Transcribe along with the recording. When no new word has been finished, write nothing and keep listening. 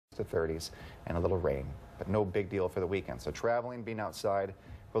to 30s, and a little rain, but no big deal for the weekend. So traveling, being outside,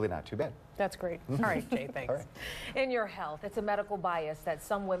 really not too bad. That's great. All right, Jay, thanks. All right. In your health, it's a medical bias that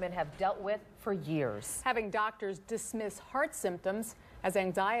some women have dealt with for years. Having doctors dismiss heart symptoms as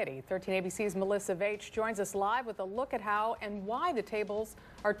anxiety. 13 ABC's Melissa Veitch joins us live with a look at how and why the tables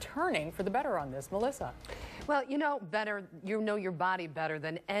are turning for the better on this. Melissa. Well, you know your body better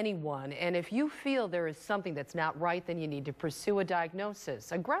than anyone, and if you feel there is something that's not right, then you need to pursue a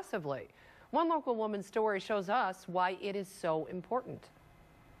diagnosis aggressively. One local woman's story shows us why it is so important.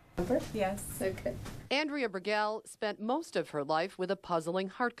 Yes. Okay. Andrea Brugada spent most of her life with a puzzling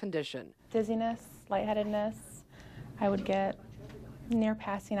heart condition. Dizziness, lightheadedness. I would get near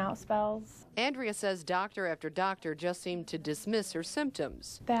passing out spells. Andrea says doctor after doctor just seemed to dismiss her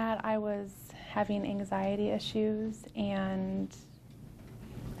symptoms. That I was having anxiety issues, and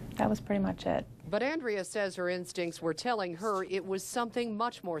that was pretty much it. But Andrea says her instincts were telling her it was something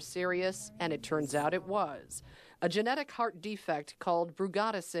much more serious, and it turns out it was. A genetic heart defect called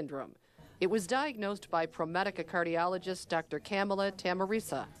Brugada syndrome. It was diagnosed by ProMedica cardiologist Dr. Kamala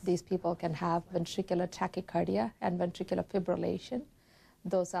Tamirisa. These people can have ventricular tachycardia and ventricular fibrillation.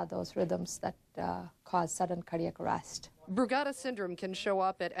 Those are those rhythms that cause sudden cardiac arrest. Brugada syndrome can show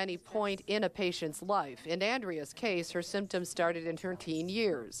up at any point in a patient's life. In Andrea's case, her symptoms started in her teen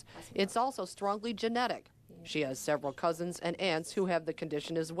years. It's also strongly genetic. She has several cousins and aunts who have the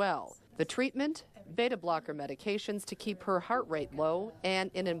condition as well. The treatment? Beta blocker medications to keep her heart rate low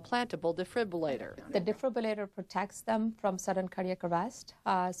and an implantable defibrillator. The defibrillator protects them from sudden cardiac arrest,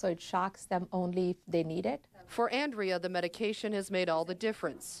 so it shocks them only if they need it. For Andrea, the medication has made all the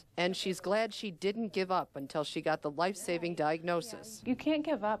difference, and she's glad she didn't give up until she got the life-saving diagnosis. You can't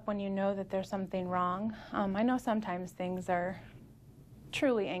give up when you know that there's something wrong. I know sometimes things are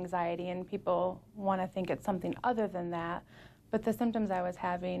truly anxiety and people want to think it's something other than that, but the symptoms I was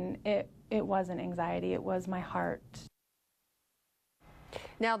having, it wasn't anxiety, it was my heart.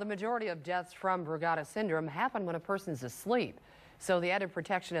 Now, the majority of deaths from Brugada syndrome happen when a person's asleep, so the added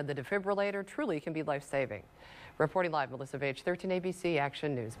protection of the defibrillator truly can be life-saving. Reporting live, Melissa Veitch, 13 ABC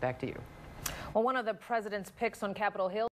Action News. Back to you. Well, one of the president's picks on Capitol Hill